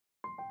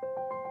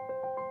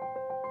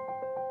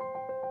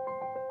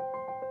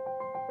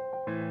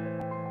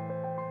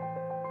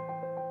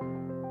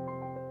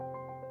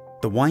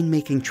The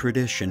winemaking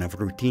tradition of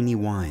Rutini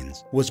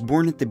wines was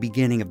born at the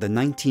beginning of the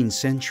 19th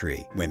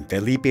century when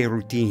Felipe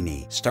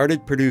Rutini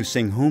started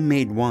producing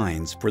homemade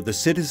wines for the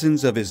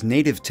citizens of his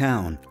native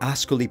town,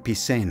 Ascoli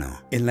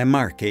Piceno, in Le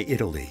Marche,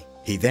 Italy.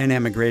 He then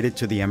emigrated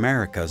to the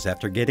Americas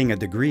after getting a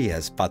degree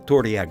as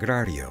Fattore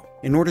Agrario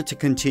in order to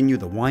continue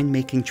the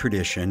winemaking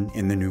tradition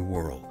in the New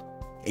World.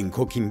 In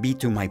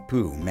Coquimbo,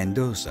 Maipú,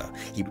 Mendoza,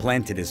 he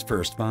planted his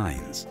first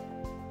vines.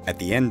 At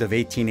the end of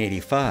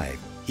 1885,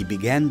 he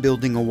began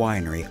building a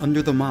winery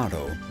under the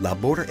motto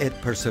Labor et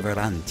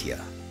Perseverantia.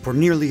 For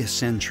nearly a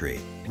century,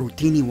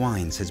 Rutini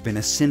Wines has been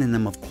a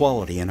synonym of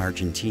quality in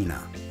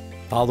Argentina.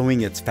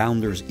 Following its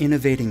founder's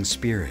innovating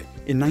spirit,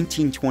 in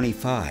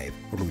 1925,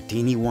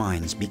 Rutini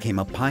Wines became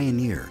a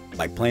pioneer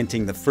by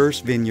planting the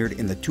first vineyard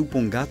in the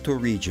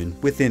Tupungato region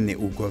within the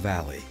Uco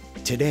Valley.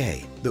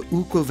 Today, the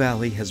Uco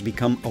Valley has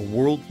become a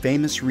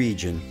world-famous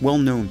region well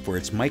known for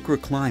its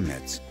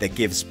microclimates that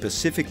give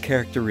specific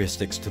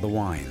characteristics to the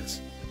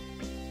wines.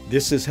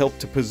 This has helped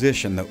to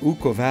position the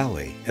Uco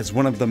Valley as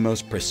one of the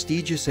most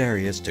prestigious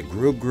areas to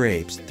grow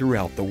grapes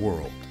throughout the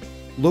world.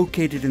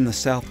 Located in the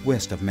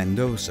southwest of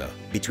Mendoza,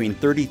 between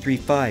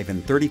 33.5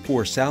 and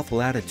 34 south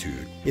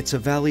latitude, it's a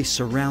valley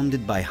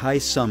surrounded by high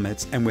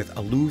summits and with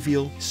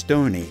alluvial,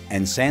 stony,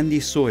 and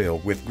sandy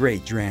soil with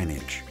great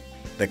drainage.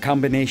 The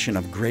combination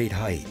of great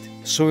height,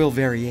 soil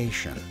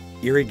variation,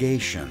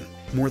 irrigation,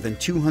 more than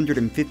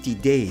 250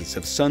 days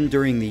of sun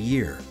during the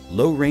year,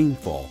 low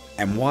rainfall,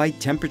 and wide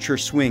temperature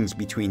swings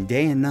between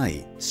day and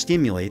night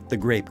stimulate the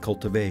grape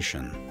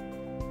cultivation.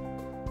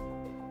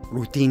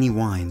 Rutini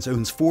Wines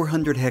owns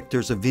 400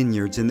 hectares of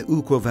vineyards in the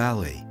Uco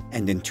Valley,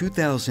 and in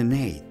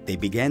 2008 they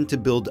began to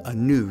build a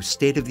new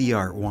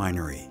state-of-the-art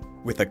winery.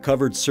 With a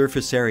covered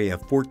surface area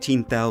of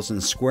 14,000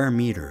 square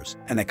meters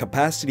and a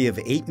capacity of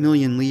 8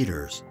 million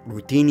liters,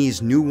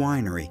 Rutini's new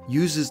winery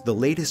uses the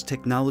latest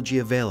technology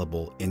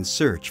available in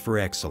search for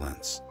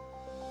excellence.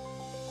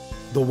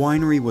 The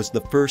winery was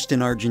the first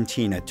in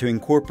Argentina to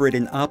incorporate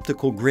an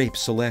optical grape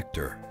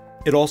selector.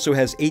 It also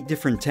has 8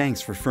 different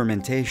tanks for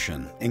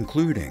fermentation,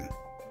 including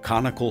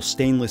conical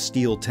stainless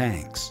steel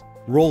tanks,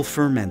 roll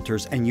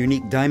fermenters, and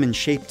unique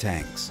diamond-shaped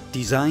tanks,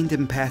 designed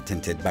and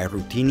patented by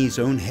Rutini's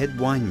own head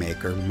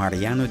winemaker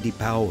Mariano Di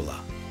Paola,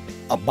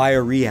 a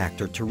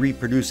bioreactor to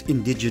reproduce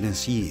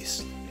indigenous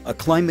yeast, a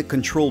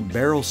climate-controlled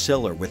barrel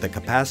cellar with a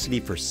capacity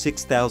for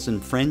 6,000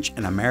 French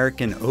and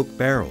American oak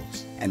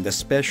barrels, and a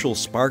special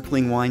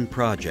sparkling wine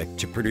project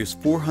to produce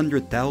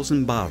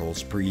 400,000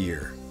 bottles per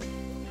year.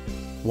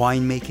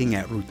 Winemaking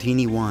at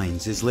Rutini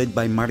Wines is led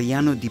by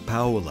Mariano Di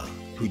Paola,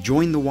 who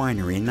joined the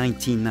winery in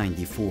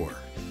 1994.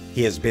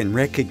 He has been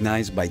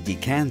recognized by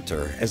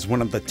Decanter as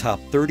one of the top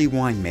 30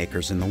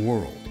 winemakers in the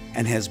world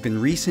and has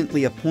been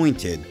recently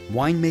appointed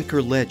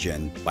winemaker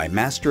legend by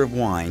Master of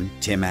Wine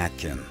Tim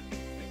Atkin.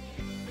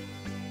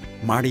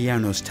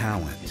 Mariano's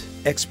talent,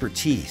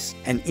 expertise,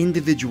 and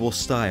individual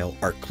style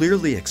are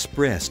clearly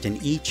expressed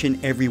in each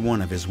and every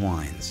one of his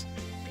wines.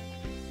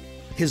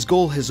 His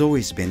goal has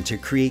always been to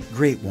create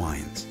great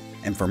wines,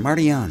 and for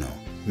Mariano,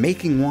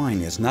 making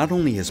wine is not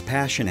only his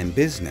passion and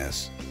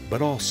business,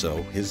 but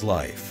also his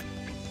life.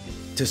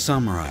 To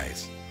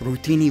summarize,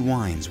 Rutini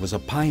Wines was a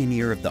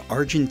pioneer of the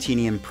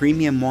Argentinian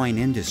premium wine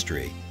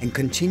industry and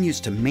continues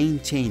to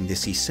maintain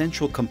this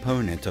essential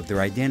component of their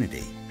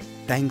identity,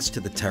 thanks to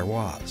the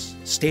terroirs,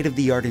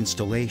 state-of-the-art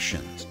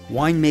installations,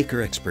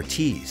 winemaker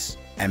expertise,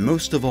 and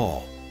most of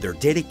all, their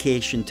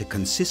dedication to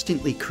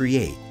consistently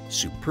create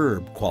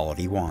superb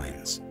quality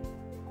wines.